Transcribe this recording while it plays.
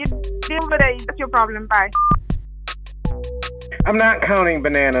deal with it. That's your problem. Bye. I'm not counting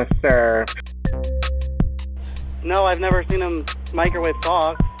bananas, sir. No, I've never seen him microwave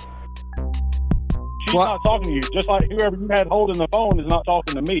talk. She's not talking to you, just like whoever you had holding the phone is not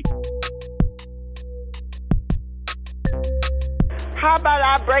talking to me. How about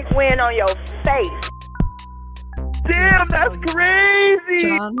I break wind on your face? Damn, that's crazy.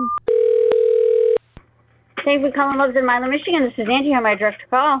 John? Thanks for calling Loves in Milo, Michigan. This is Angie. How may I direct your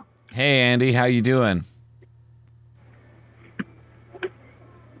call? Hey, Andy, how you doing?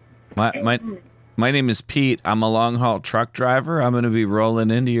 My name is Pete. I'm a long-haul truck driver. I'm going to be rolling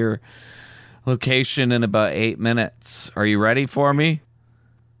into your location in about 8 minutes. Are you ready for me?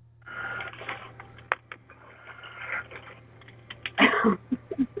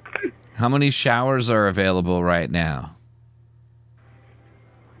 How many showers are available right now?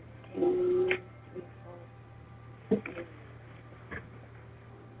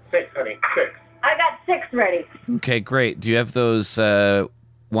 Six, honey. 6. I got 6 ready. Okay, great. Do you have those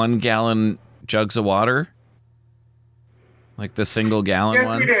 1 gallon jugs of water? Like the single gallon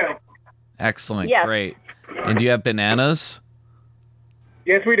ones? Yes, we do. Excellent, Yes. great. And do you have bananas?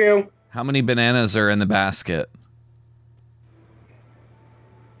 Yes, we do. How many bananas are in the basket?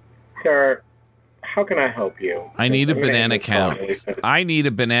 Sir, how can I help you? I need a Your name banana is count. Tony. I need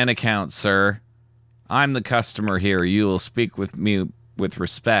a banana count, sir. I'm the customer here. You will speak with me with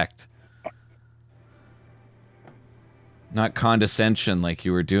respect. Not condescension like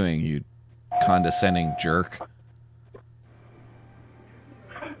you were doing, you condescending jerk.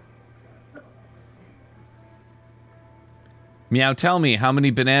 Meow, tell me, how many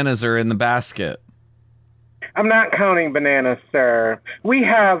bananas are in the basket? I'm not counting bananas, sir. We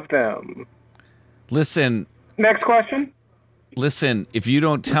have them. Listen, Next question. if you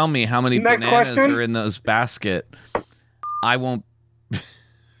don't tell me how many Next bananas question. are in those basket, I won't...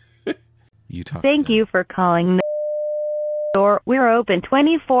 You talk. Thank you for calling the store. We're open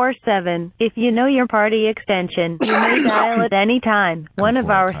 24/7. If you know your party extension, you may dial at any time. One of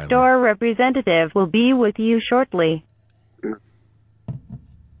for it, our Tyler. store representatives will be with you shortly. You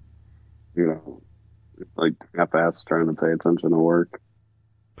know, like half-assed trying to pay attention to work.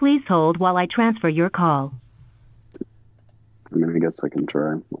 Please hold while I transfer your call. I mean, I guess I can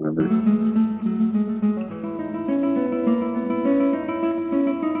try, whatever.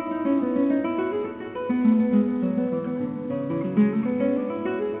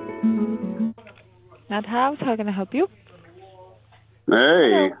 Nat House, how can I help you?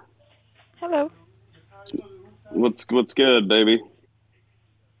 Hey, Hello. what's good, baby?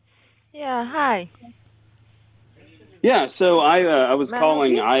 Yeah, hi. Yeah, so I was May I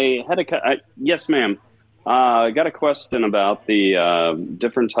calling. help I had yes, ma'am. I got a question about the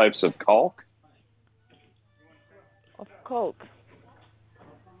different types of caulk. Of Coke.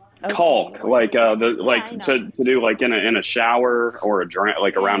 Okay. Caulk, like I know. to do like in a shower or a drain,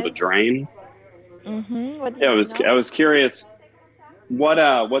 like around a Yes. drain. Mm-hmm. What Yeah, do you know? I was curious.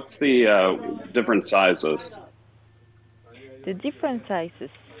 What's the different sizes? The different sizes.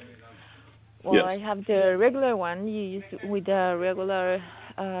 Well, Yes. I have the regular one you use with the regular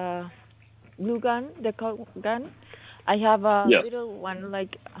glue gun, the Coke gun. I have a Yes. little one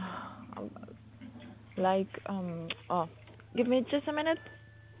oh, give me just a minute.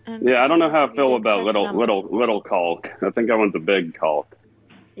 And Yeah, I don't know how I give feel you the about exact number. little caulk. I think I want the big caulk.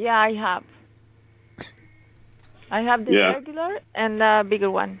 Yeah, I have. I have the Yeah. regular and the bigger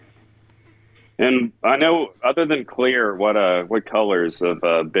one. And I know, other than clear, what colors of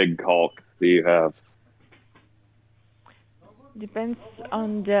big caulk do you have? Depends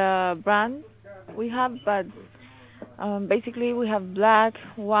on the brand we have, but basically we have black,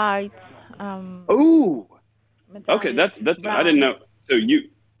 white. Ooh, Metallic, okay, that's I brown. didn't know. So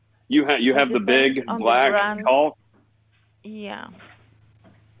you have the big Depends on the black brand. caulk. Yeah.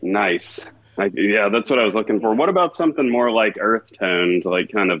 Nice. Yeah, that's what I was looking for. What about something more like earth toned,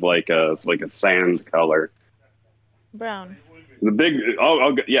 like kind of like a sand color? Brown. The big,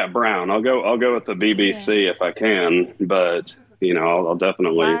 I'll go, yeah, brown. I'll go with the BBC if I can, but you know, I'll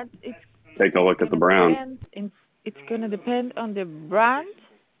definitely But it's take a look at the brown. it's gonna depend on the brand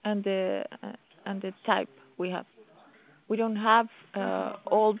and the type we have. We don't have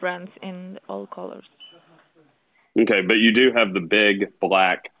all brands in all colors. Okay, but you do have the big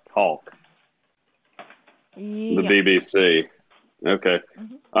black caulk, the Yeah. BBC. Okay.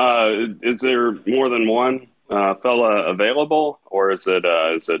 Is there more than one fella available, or is it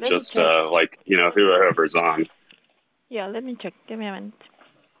me just check. like, you know, whoever's on? Yeah, let me check. Give me a minute.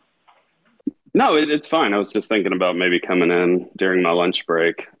 No, it's fine. I was just thinking about maybe coming in during my lunch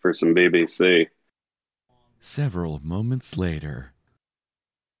break for some BBC. Several moments later.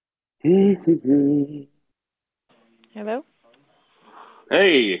 Hello?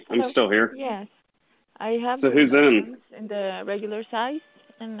 Hey, I'm Hello? still here. Yes. I have So the who's black in? ones in the regular size,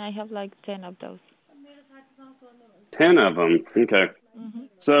 and I have like 10 of those. 10 of them. Okay.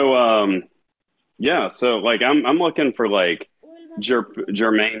 So, yeah. So, like, I'm looking for like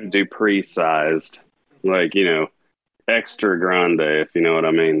Jermaine Dupri sized, like extra grande, if you know what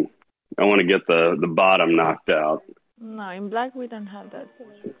I mean. I want to get the bottom knocked out. No, in black we don't have that.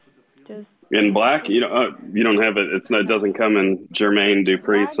 Just In black, you don't have it. It doesn't come in Jermaine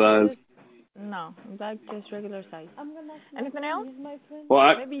Dupri size. no, in black just regular size. Anything else?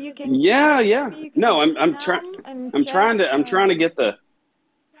 Well, maybe you can. yeah. Maybe you can No, I'm trying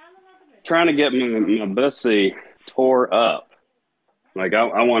to get my bussy tore up. Like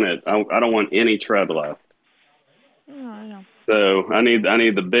I want it. I don't want any tread left. No, I know. So I need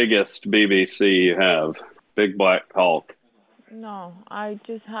the biggest BBC you have, big black Hulk. No, I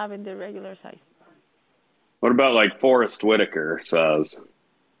just have in the regular size. What about like Forrest Whitaker size?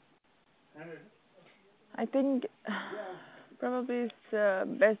 I think probably it's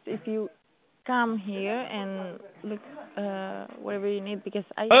best if you come here and look whatever you need because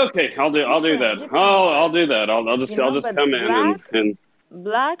I. Okay, I'll do that. I'll do that. I'll just come in and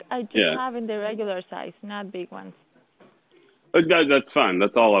black. I just have in the regular size, not big ones. That's fine.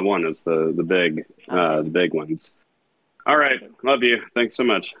 That's all I want is the big ones. All right, love you. Thanks so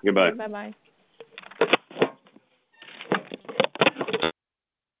much. Goodbye. Bye bye.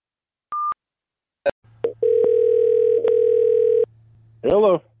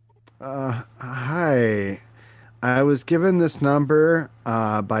 Hello. Hi. I was given this number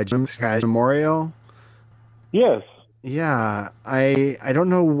by Jim Sky Memorial. Yes. Yeah, I don't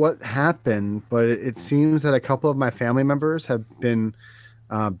know what happened, but it seems that a couple of my family members have been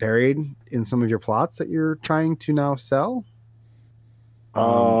buried in some of your plots that you're trying to now sell.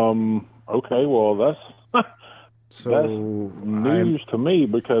 Okay, well that's that's news to me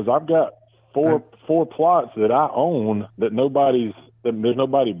because I've got four plots that I own that there's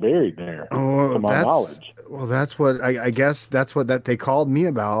nobody buried there to my knowledge. Well, that's what I guess that's what they called me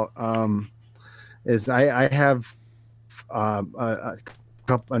about. Is I have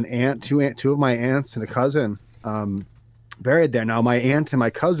an aunt, two of my aunts and a cousin buried there. Now my aunt and my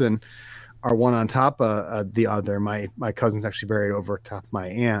cousin are one on top of the other. My cousin's actually buried over top of my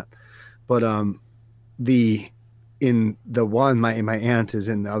aunt, but in the one my aunt is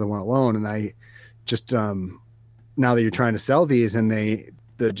in the other one alone, and I just now that you're trying to sell these, and the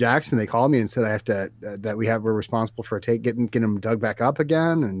Jackson, they called me and said I have to we're responsible for getting them dug back up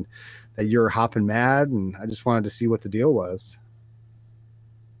again, and that you're hopping mad, and I just wanted to see what the deal was.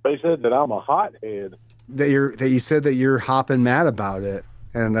 They said that I'm a hothead. That you said that you're hopping mad about it,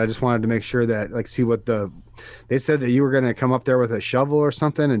 and I just wanted to make sure that see what they said that you were going to come up there with a shovel or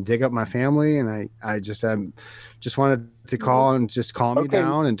something and dig up my family, and I just wanted to call and just calm you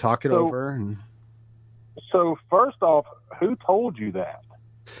down and talk it over. And so first off, who told you that?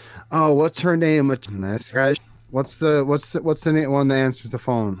 Oh, what's her name? Nice guy. What's the name? One that answers the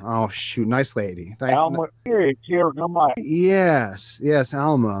phone. Oh shoot, nice lady. Alma. Yes,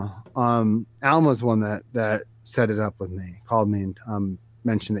 Alma. Alma's one that set it up with me. Called me and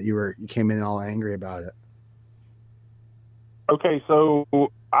mentioned that you came in all angry about it. Okay, so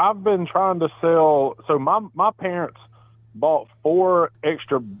I've been trying to sell. So my parents bought 4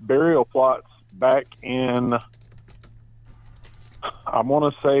 extra burial plots back in. I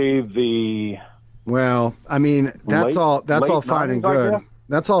want to say Well, I mean, that's all fine and good.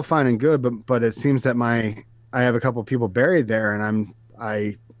 That's all fine and good, but it seems that I have a couple of people buried there, and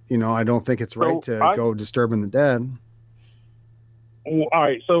I don't think it's right to go disturbing the dead. All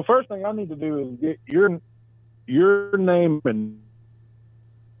right. So first thing I need to do is get your name and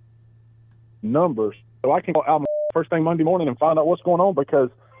numbers so I can call Alma first thing Monday morning and find out what's going on, because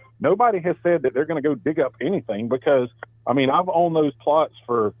nobody has said that they're going to go dig up anything, because I mean, I've owned those plots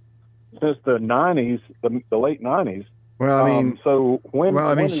since the 90s, the late 90s. Well, I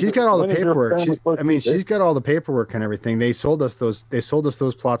mean, she's got all the paperwork. She's got all the paperwork and everything. They sold us those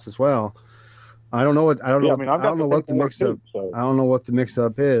plots as well. I don't know what the mix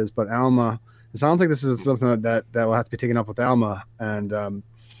up is, but Alma, it sounds like this is something that will have to be taken up with Alma, and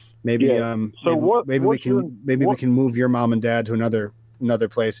maybe we can move your mom and dad to another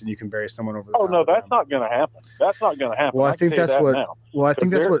place, and you can bury someone over the top. Oh no, that's not going to happen. That's not going to happen. Well, I think that's what. Well, I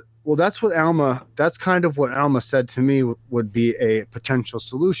think that's what. Well, that's what Alma. That's kind of what Alma said to me would be a potential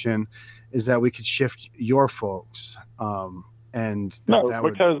solution, is that we could shift your folks.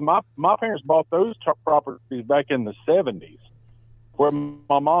 Because my parents bought those properties back in the 70s, where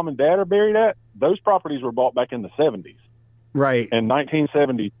my mom and dad are buried at. Those properties were bought back in the 70s. Right. In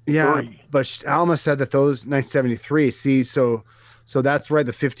 1973. Yeah, but Alma said that those 1973. See, so that's right.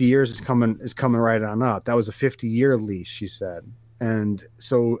 The 50 years is coming right on up. That was a 50-year lease, she said. And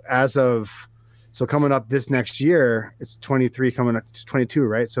so coming up this next year, it's 23 coming up to 22,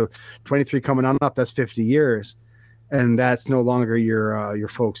 right? So 23 coming on up, that's 50 years, and that's no longer your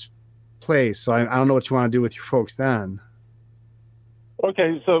folks' place. So I don't know what you want to do with your folks then.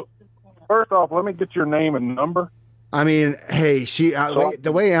 Okay, so first off, let me get your name and number. I mean, hey,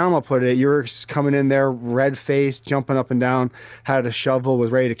 the way Alma put it, you're coming in there, red faced, jumping up and down, had a shovel,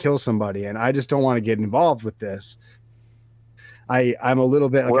 was ready to kill somebody, and I just don't want to get involved with this. I'm a little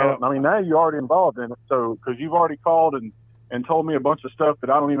bit. Well, I mean, now you're already involved in it, so because you've already called and told me a bunch of stuff that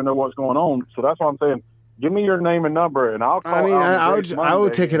I don't even know what's going on. So that's why I'm saying, give me your name and number, and I'll call. I mean, I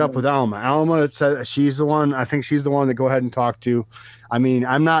would take it up with Alma. Alma said she's the one. I think she's the one to go ahead and talk to. I mean,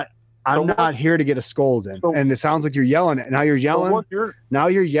 I'm not here to get a scolding, and it sounds like you're yelling. Now you're yelling. Now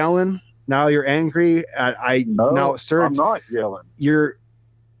you're yelling. Now you're angry. Now, sir, I'm not yelling. You're.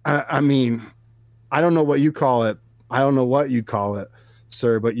 I mean, I don't know what you call it. I don't know what you'd call it,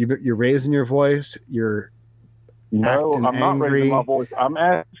 sir. But you're raising your voice. You're. No, I'm not raising my voice. I'm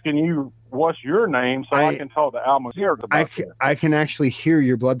asking you, what's your name, so I can talk to Alma here about this. I can actually hear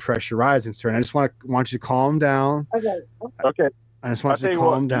your blood pressure rising, sir. And I just want you to calm down. Okay. I just want you to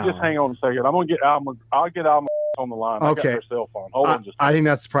calm down. You just hang on a second. I'm gonna get Alma. I'll get Alma on the line. Okay. I got her cell phone. Hold on just. I think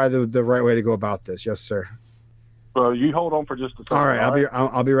that's probably the right way to go about this. Yes, sir. So you hold on for just a second. All right.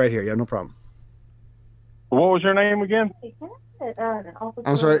 I'll be right here. Yeah, no problem. What was your name again?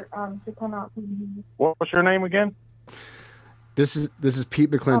 I'm sorry. What's your name again? This is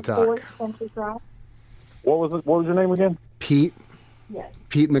Pete McClintock. What was it? What was your name again? Pete. Yes.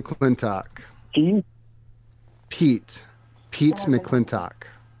 Pete McClintock. Pete. Pete McClintock.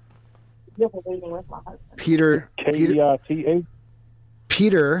 Peter. K-E-I-T-A.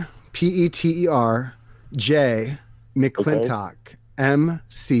 Peter. Peter. J. McClintock.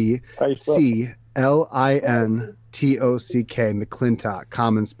 McClintock. McClintock.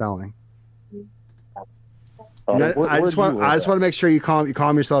 Common spelling. I just want to make sure you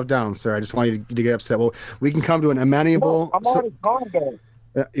calm yourself down, sir. I just want you to get upset. Well, we can come to an amenable. I'm already calmed down.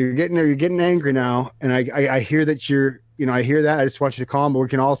 You're getting angry now, and I hear that I hear that. I just want you to calm, but we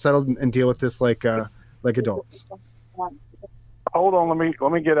can all settle and deal with this like adults. Hold on, let me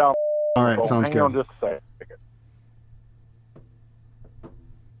get out. All right, sounds good. Hang on just a second.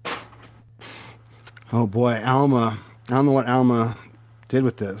 Oh boy, Alma. I don't know what Alma did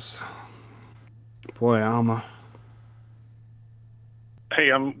with this. Boy, Alma.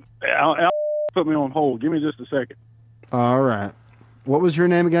 Hey, Al put me on hold. Give me just a second. All right. What was your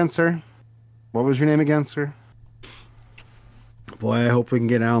name again, sir? Boy, I hope we can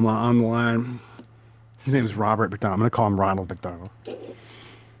get Alma on the line. His name is Robert McDonald. I'm going to call him Ronald McDonald.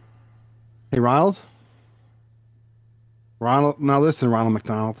 Hey, Ronald? Now listen, Ronald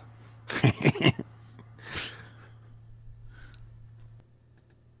McDonald.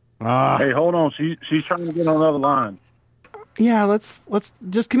 Hey, hold on. She's trying to get on another line. Yeah, let's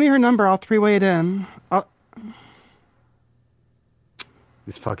just give me her number. I'll three-way it in.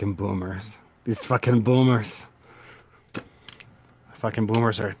 These fucking boomers. Fucking boomers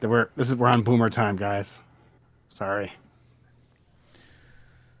are. We're on boomer time, guys. Sorry.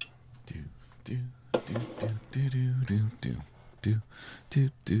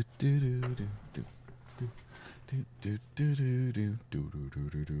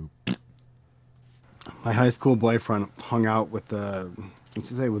 My high school boyfriend hung out with the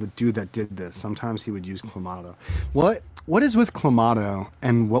dude that did this. Sometimes he would use Clamato. What is with Clamato,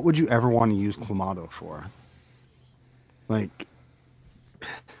 and what would you ever want to use Clamato for? Like,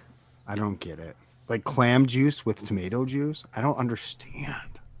 I don't get it. Like clam juice with tomato juice? I don't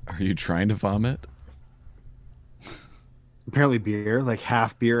understand. Are you trying to vomit? Apparently beer, like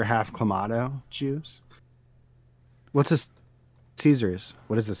half beer, half Clamato juice. What's this? Caesars.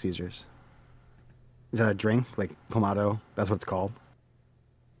 What is the Caesars? Is that a drink? Like Clamato? That's what it's called?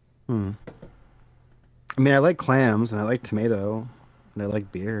 I mean, I like clams, and I like tomato, and I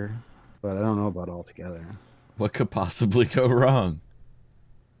like beer, but I don't know about all together. What could possibly go wrong?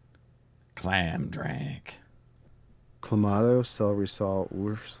 Clam drink. Clamato, celery salt,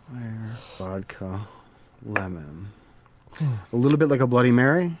 Worcestershire, vodka, lemon. A little bit like a Bloody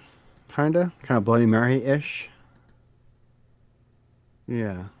Mary, kind of Bloody Mary-ish.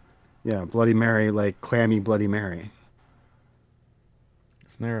 Yeah, Bloody Mary, like clammy Bloody Mary.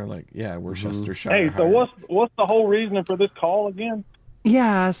 Isn't there Worcestershire? Hey, so what's the whole reason for this call again?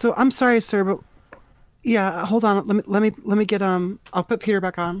 Yeah, so I'm sorry, sir, but yeah, hold on. Let me get I'll put Peter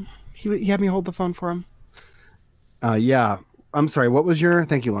back on. He had me hold the phone for him. Yeah. I'm sorry.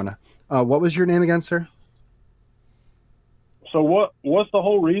 Thank you, Lorna. What was your name again, sir? So what's the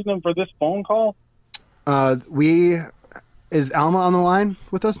whole reason for this phone call? Is Alma on the line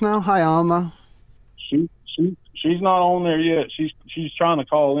with us now? Hi, Alma. She's not on there yet. She's trying to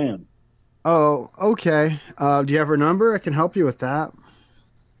call in. Oh, okay. Do you have her number? I can help you with that.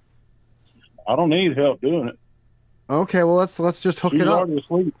 I don't need help doing it. Okay, well let's just hook it up. She's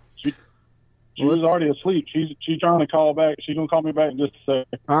already asleep. She was already asleep. She's trying to call back. She's gonna call me back in just a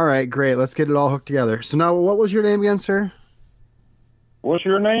second. All right, great. Let's get it all hooked together. So now, what was your name again, sir? What's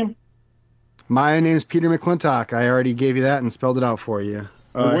your name? My name is Peter McClintock. I already gave you that and spelled it out for you.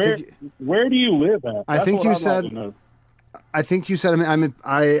 Where do you live at? I think you said.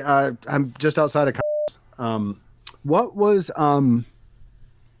 I'm just outside of. What was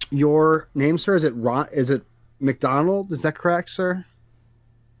your name, sir? Is it McDonald? Is that correct, sir?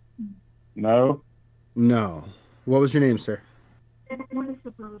 No. What was your name, sir? What is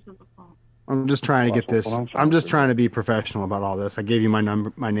the purpose of the phone? I'm just trying to get this. I'm just trying to be professional about all this. I gave you my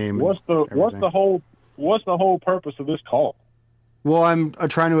number, my name. What's the whole purpose of this call? Well, I'm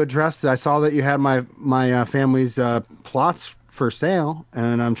trying to address that. I saw that you had my family's plots for sale,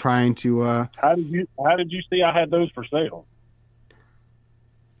 and I'm trying to. How did you see I had those for sale?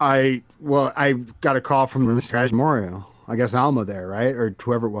 I got a call from Mr. Ashmorio. I guess Alma there, right, or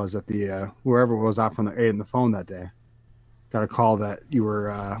whoever it was at the whoever it was up on the phone that day. Got a call that you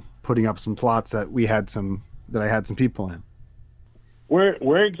were putting up some plots that I had some people in.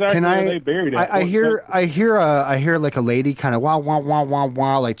 Where exactly are they buried at? I hear like a lady kind of wah wah wah wah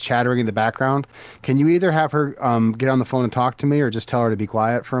wah like chattering in the background. Can you either have her get on the phone and talk to me, or just tell her to be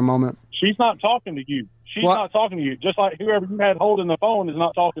quiet for a moment? She's not talking to you. She's not talking to you. Just like whoever you had holding the phone is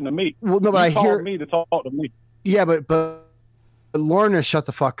not talking to me. Well, no, but I hear me to talk to me. Yeah, but Lorna shut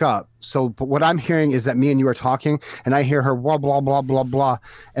the fuck up. So, but what I'm hearing is that me and you are talking, and I hear her blah blah blah blah blah,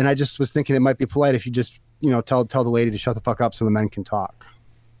 and I just was thinking it might be polite if you just tell the lady to shut the fuck up so the men can talk.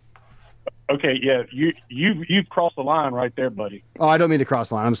 Okay, yeah, you've crossed the line right there, buddy. Oh, I don't mean to cross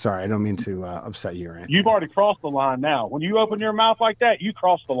the line. I'm sorry. I don't mean to upset you or anything. You've already crossed the line now. When you open your mouth like that, you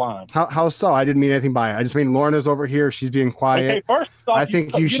cross the line. How so? I didn't mean anything by it. I just mean Lorna's over here. She's being quiet. Okay, first off, I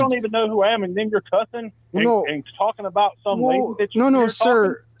think you don't even know who I am, and then you're cussing and talking about some lady that you. No,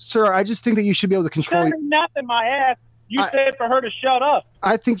 sir. I just think that you should be able to control. Nothing, my ass. You said for her to shut up.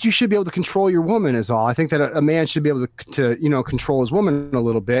 I think you should be able to control your woman is all. I think that a man should be able to control his woman a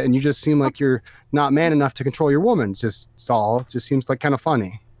little bit, and you just seem like you're not man enough to control your woman. Just seems like kind of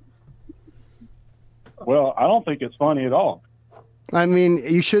funny. Well, I don't think it's funny at all. I mean,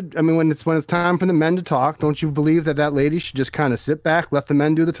 you should. I mean, when it's time for the men to talk, don't you believe that lady should just kind of sit back, let the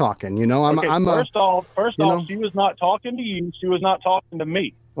men do the talking? First off, she was not talking to you. She was not talking to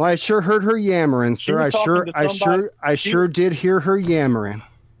me. Well, I sure heard her yammering, sir. I sure did hear her yammering.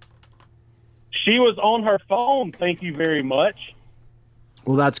 She was on her phone. Thank you very much.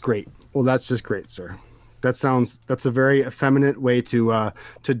 Well, that's great. Well, that's just great, sir. That's a very effeminate way to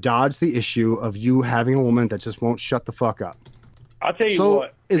dodge the issue of you having a woman that just won't shut the fuck up. I'll tell you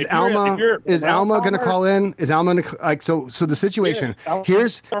what. Is Alma going to call in? Is Alma so the situation?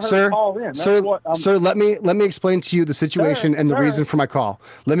 Here's sir. Let me explain to you the situation and the reason for my call.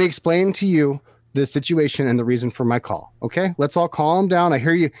 Let me explain to you the situation and the reason for my call. Okay, let's all calm down. I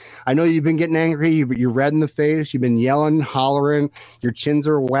hear you. I know you've been getting angry. You're red in the face. You've been yelling, hollering. Your chins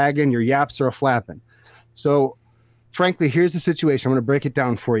are wagging. Your yaps are flapping. So, frankly, here's the situation. I'm going to break it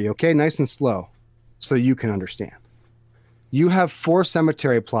down for you. Okay, nice and slow, so you can understand. You have 4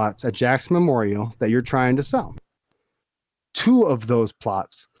 cemetery plots at Jackson Memorial that you're trying to sell. 2 of those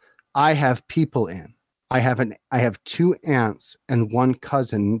plots, I have people in. I have 2 aunts and 1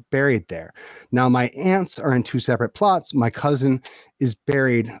 cousin buried there. Now, my aunts are in 2 separate plots. My cousin is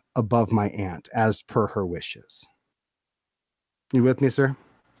buried above my aunt, as per her wishes. You with me, sir?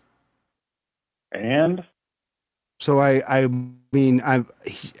 And? So I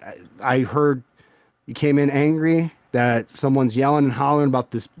heard you came in angry that someone's yelling and hollering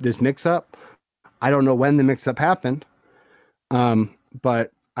about this mix-up. I don't know when the mix-up happened,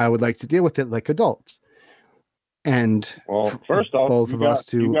 but I would like to deal with it like adults. And first off, both of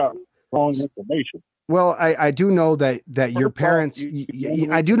us you got wrong information. Well, I do know that your parents.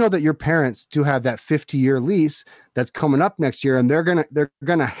 I do know that your parents do have that 50-year lease that's coming up next year, and they're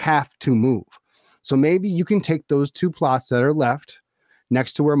gonna have to move. So maybe you can take those 2 plots that are left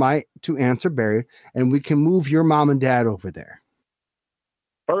next to where my 2 aunts are buried, and we can move your mom and dad over there.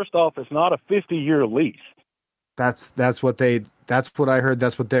 First off, it's not a 50-year lease. That's what I heard.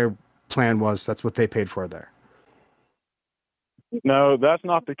 That's what their plan was. That's what they paid for there. No, that's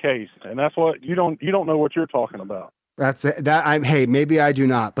not the case, and that's what you don't know what you're talking about. That's it. Hey, maybe I do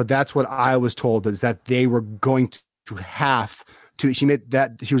not, but that's what I was told, is that they were going to have to. She made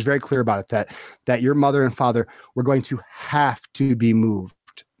that. She was very clear about it, that your mother and father were going to have to be moved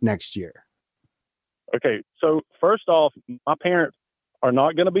next year. Okay, so first off, my parents are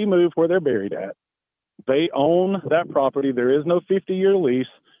not going to be moved where they're buried at. They own that property. There is no 50-year lease.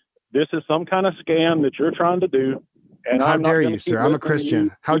 This is some kind of scam that you're trying to do. And how dare you, sir? I'm a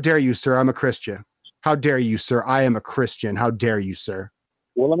Christian. How dare you, sir? I'm a Christian. How dare you, sir? I am a Christian. How dare you, sir?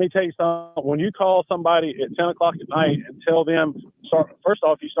 Well, let me tell you something. When you call somebody at 10 o'clock at night and tell them, first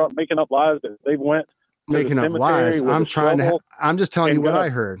off, you start making up lies that they went to making up lies. I'm just telling you what I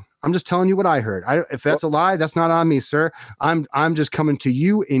heard. I'm just telling you what I heard. If that's a lie, that's not on me, sir. I'm just coming to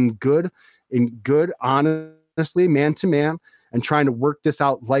you in good, honestly, man to man, and trying to work this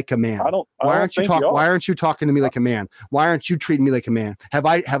out like a man. Why aren't you talking to me like a man? Why aren't you treating me like a man? Have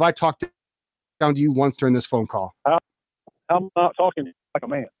I talked down to you once during this phone call? I'm not talking like a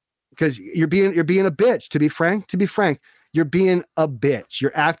man. Because you're being a bitch. To be frank, you're being a bitch.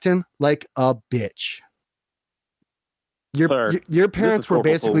 You're acting like a bitch. Your parents were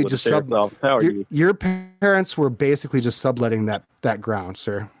basically just your parents were basically just subletting that ground,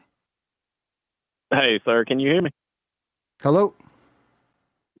 sir. Hey, sir, can you hear me? Hello?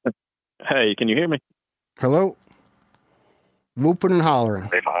 Hey, can you hear me? Hello? Whooping and hollering.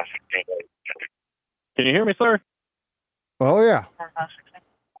 Can you hear me, sir? Oh, yeah.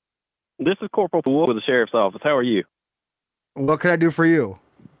 This is Corporal Wood with the Sheriff's Office. How are you? What can I do for you?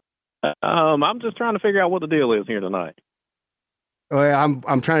 I'm just trying to figure out what the deal is here tonight. Oh, yeah,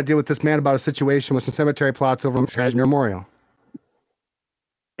 I'm trying to deal with this man about a situation with some cemetery plots over on Skagit Memorial.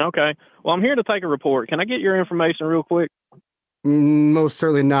 Okay. Well, I'm here to take a report. Can I get your information real quick? Most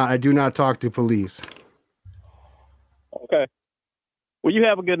certainly not. I do not talk to police. Okay. Well, you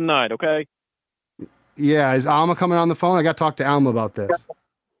have a good night, okay? Yeah, is Alma coming on the phone? I got to talk to Alma about this.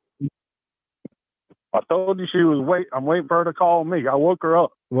 I told you she was I'm waiting for her to call me. I woke her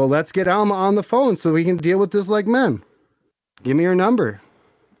up. Well, let's get Alma on the phone so we can deal with this like men. Give me your number.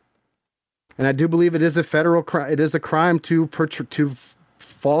 And I do believe it is a federal crime. It is a crime to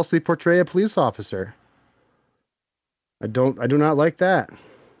falsely portray a police officer. I do not like that.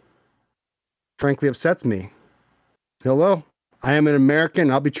 Frankly, upsets me. Hello? I am an American.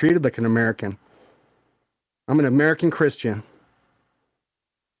 I'll be treated like an American. I'm an American Christian.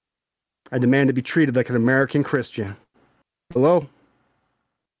 I demand to be treated like an American Christian. Hello?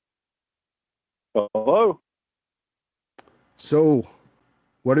 Hello? So,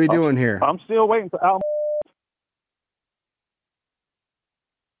 what are we doing here? I'm still waiting for Alma.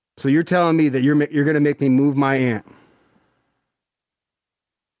 So you're telling me that you're going to make me move my aunt?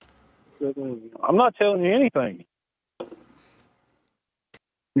 I'm not telling you anything.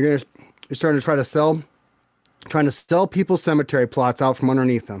 You're starting to try to sell people's cemetery plots out from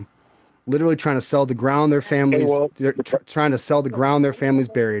underneath them. Literally trying to sell the ground their families. They're trying to sell the ground their families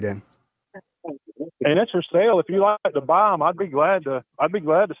buried in. And it's for sale. If you like to buy them, I'd be glad to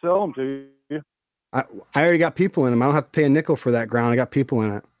sell them to you. I already got people in them. I don't have to pay a nickel for that ground. I got people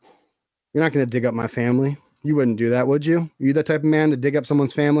in it. You're not going to dig up my family. You wouldn't do that, would you? Are you the type of man to dig up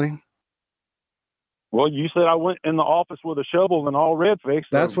someone's family? Well, you said I went in the office with a shovel and all red face.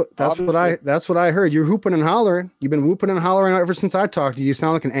 That's what I heard. You're hooping and hollering. You've been whooping and hollering ever since I talked to you. You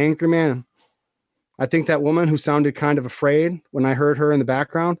sound like an angry man. I think that woman who sounded kind of afraid when I heard her in the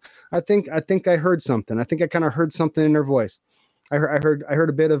background, I think I heard something. I think I kind of heard something in her voice. I heard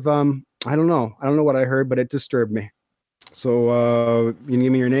a bit of I don't know what I heard, but it disturbed me. So you can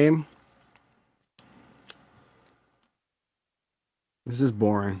give me your name? This is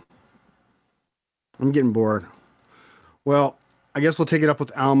boring. I'm getting bored. Well, I guess we'll take it up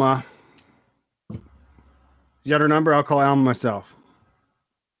with Alma. You got her number? I'll call Alma myself.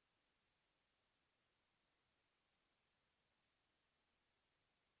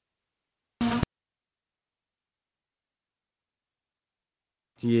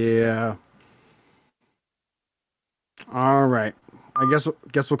 Yeah. All right. I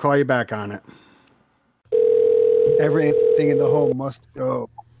guess we'll call you back on it. Everything in the home must go.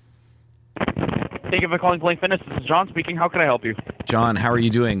 Thank you for calling Blank Fitness. This is John speaking. How can I help you? John, how are you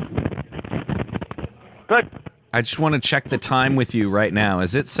doing? Good. I just want to check the time with you right now.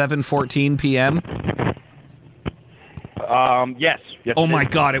 Is it 7:14 p.m.? Yes. Oh my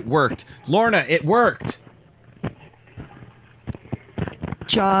God, it worked. Lorna, it worked.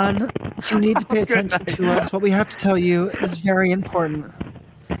 John, you need to pay attention to us. What we have to tell you is very important.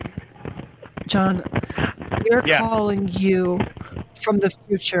 John, we're calling you from the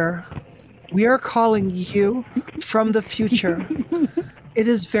future. We are calling you from the future. It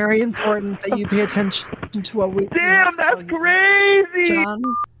is very important that you pay attention to what we. Damn, that's crazy. John.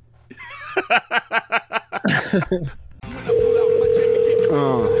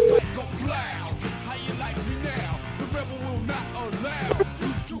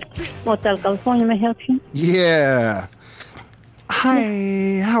 Motel California, may I help you? Yeah.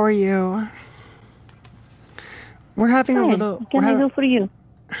 Hi, how are you? We're having a little. What can I do for you?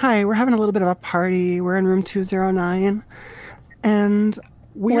 Hi, we're having a little bit of a party. We're in room 209, and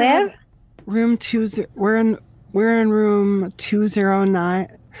we're room 20. We're in room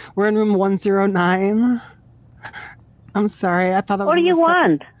 209. We're in room 109. I'm sorry, I thought it was. What do you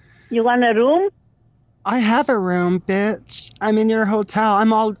want? You want a room? I have a room, bitch. I'm in your hotel.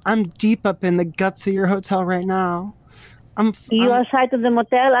 I'm deep up in the guts of your hotel right now. You outside of the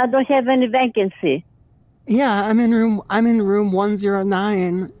motel? I don't have any vacancy. Yeah, I'm in room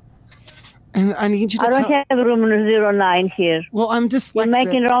 109. And I need you to I don't have room 09 here. Well, I'm dyslexic. You're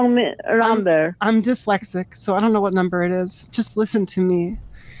making wrong number. I'm dyslexic, so I don't know what number it is. Just listen to me.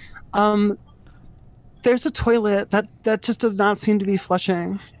 There's a toilet that just does not seem to be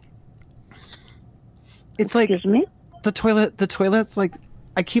flushing. It's Excuse me? The toilet's like,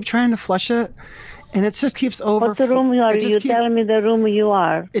 I keep trying to flush it, and it just keeps over. What room are you? Telling me the room you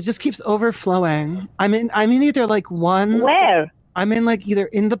are. It just keeps overflowing. I'm in either like one. Where? I'm in like either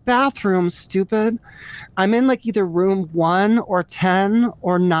in the bathroom, stupid. I'm in like either room 1 or 10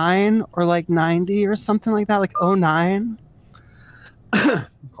 or 9 or like 90 or something like that, like 09.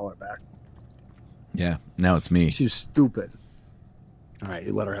 Call her back. Yeah, now it's me. She's stupid. All right,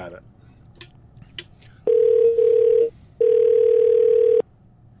 you let her have it.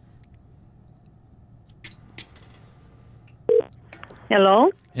 Hello?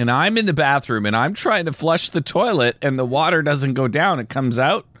 And I'm in the bathroom and I'm trying to flush the toilet and the water doesn't go down. It comes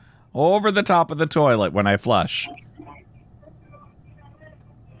out over the top of the toilet when I flush.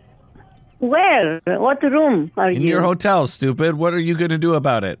 Where? What room are you? In your hotel, stupid. What are you going to do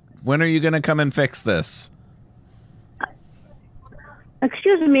about it? When are you going to come and fix this?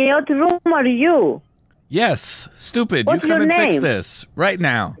 Excuse me, what room are you? Yes, stupid. What's you come your and fix name? this right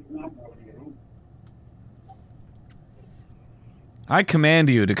now. I command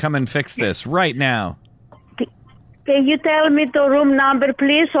you to come and fix this right now. Can you tell me the room number,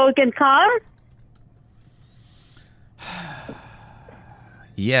 please, so I can come?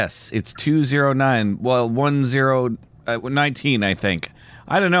 Yes, it's 209. Well, 19, I think.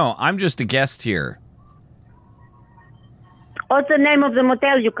 I don't know. I'm just a guest here. What's the name of the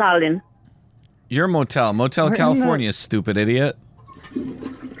motel you calling? Your motel. Motel We're in California, stupid idiot.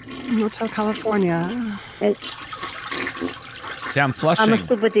 Motel California. See, I'm flushing. I'm a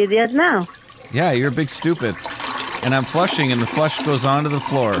stupid idiot now. Yeah, you're a big stupid. And I'm flushing, and the flush goes onto the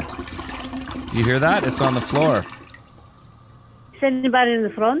floor. You hear that? It's on the floor. Is anybody in the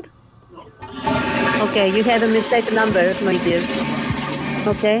front? Okay, you had a mistake number, my dear.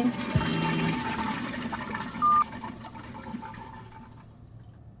 Okay.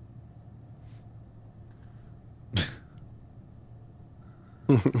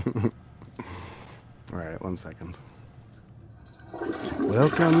 All right, 1 second.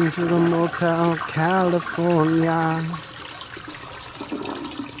 Welcome to the Motel California.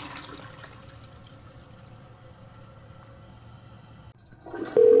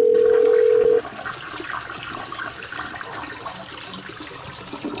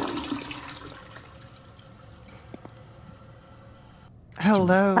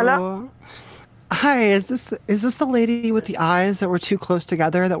 Hello. Hello? Hi, is this the lady with the eyes that were too close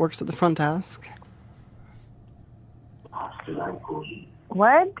together that works at the front desk?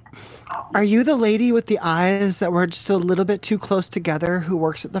 What? Are you the lady with the eyes that were just a little bit too close together who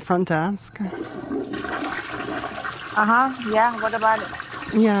works at the front desk? Yeah, what about it?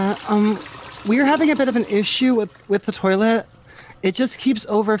 Yeah, we're having a bit of an issue with the toilet. It just keeps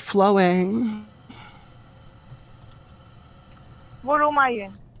overflowing. What room are you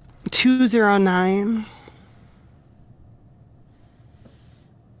in? 209.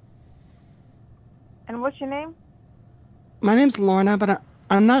 And what's your name? My name's Lorna, but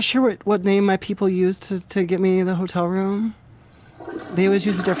I'm not sure what name my people use to get me the hotel room. They always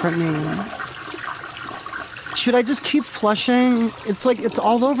use a different name. Should I just keep flushing? It's like it's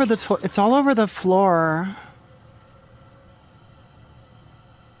all over it's all over the floor.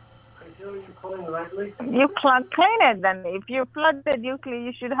 You can't clean it then. If you flood it, you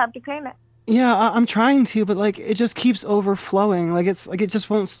should have to clean it. Yeah, I'm trying to, but like it just keeps overflowing. Like it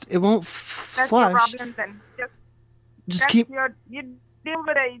just won't That's flush. your problem then. Just keep. You deal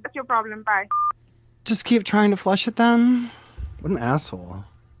with it. That's your problem. Bye. Just keep trying to flush it then. What an asshole.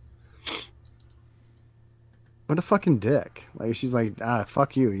 What a fucking dick. Like, she's like,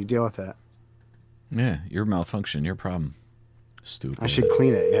 fuck you. You deal with that. Yeah, your malfunction, your problem. Stupid. I should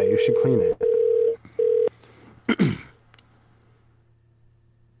clean it. Yeah, you should clean it.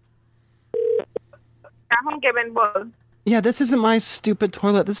 Yeah, this isn't my stupid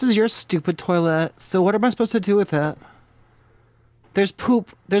toilet. This is your stupid toilet. So what am I supposed to do with it? There's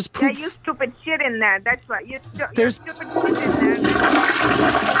poop. There's poop. Yeah, you stupid shit in there. That's what there's stupid shit in there.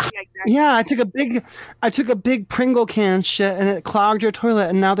 Like yeah, I took a big Pringle can shit and it clogged your toilet,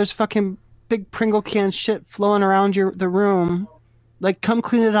 and now there's fucking big Pringle can shit flowing around the room. Like, come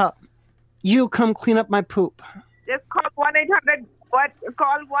clean it up. You come clean up my poop. Just call 1-800.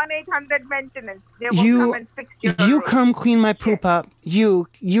 Call 1-800 maintenance. They will come and fix your room. Come clean my poop up. You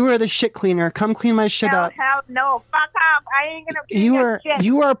are the shit cleaner. Come clean my shit up. Hell no. Fuck off. I ain't gonna clean your shit.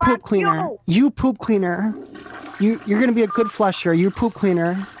 You are a poop cleaner. You poop cleaner. You're gonna be a good flusher. You poop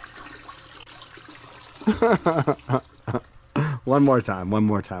cleaner. One more time.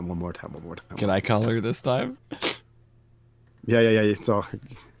 Can I call her this time? Yeah. So,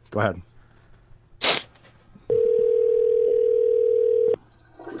 go ahead.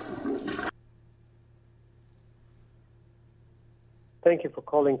 Thank you for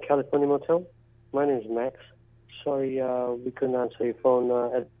calling California Motel. My name is Max. Sorry, we couldn't answer your phone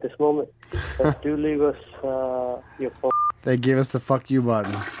at this moment. But do leave us your phone. They gave us the fuck you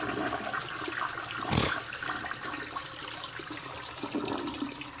button.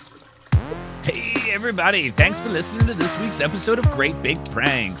 Hey everybody, thanks for listening to this week's episode of Great Big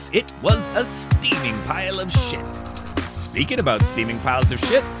Pranks. It was a steaming pile of shit. Speaking about steaming piles of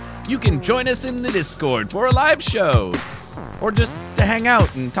shit, you can join us in the Discord for a live show. Or just to hang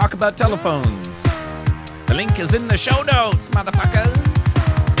out and talk about telephones. The link is in the show notes, motherfuckers.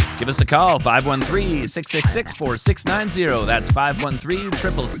 Give us a call, 513-666-4690. That's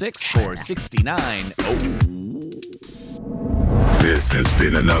 513-666-4690. This has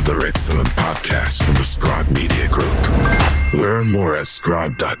been another excellent podcast from the Scribe Media Group. Learn more at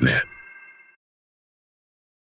scribe.net.